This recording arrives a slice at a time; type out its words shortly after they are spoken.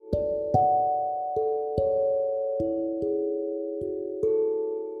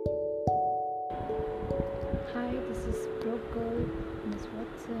your girl, Miss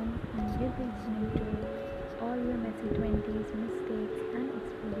Watson, and you'll be listening to all your messy 20s mistakes and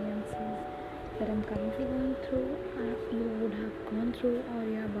experiences that I'm currently going through, you would have gone through, or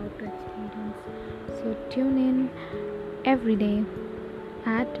you're about to experience. So tune in every day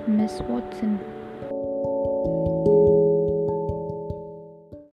at Miss Watson.